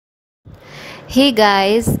Hey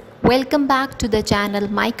guys, welcome back to the channel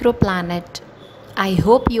Microplanet. I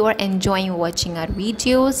hope you are enjoying watching our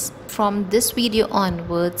videos. From this video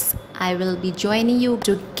onwards, I will be joining you.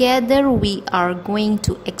 Together we are going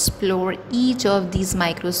to explore each of these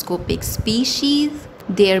microscopic species,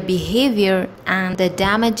 their behavior and the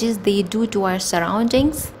damages they do to our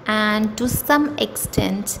surroundings, and to some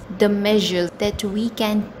extent the measures that we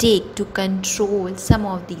can take to control some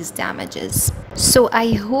of these damages. So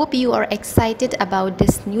I hope you are excited about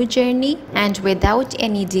this new journey, and without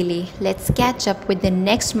any delay, let's catch up with the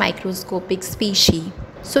next microscopic species.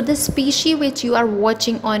 So the species which you are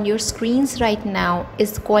watching on your screens right now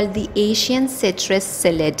is called the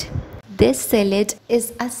asiancitruspsyllid. This psyllid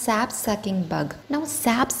is a sap-sucking bug. Now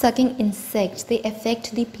sap-sucking insects, they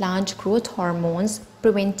affect the plant growth hormones,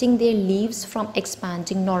 preventing their leaves from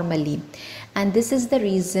expanding normally. And this is the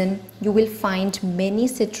reason you will find many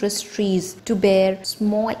citrus trees to bear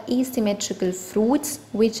small asymmetrical fruits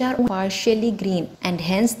which are partially green, and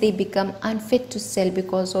hence they become unfit to sell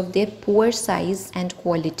because of their poor size and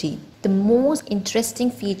quality. The most interesting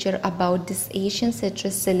feature about this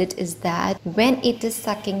asiancitruspsyllid is that when it is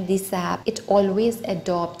sucking the sap, it always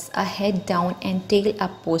adopts a head down and tail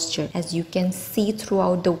up posture. As you can see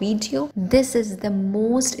throughout the video, this is the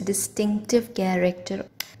most distinctive character.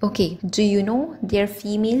 Okay, do you know their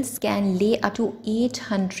females can lay up to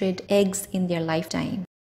 800 eggs in their lifetime?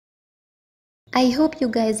 I hope you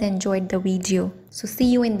guys enjoyed the video. So see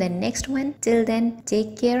you in the next one. Till then,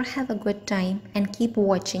 take care, have a good time, and keep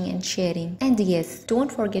watching and sharing. And yes,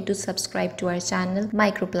 don't forget to subscribe to our channel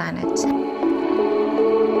Microplanet.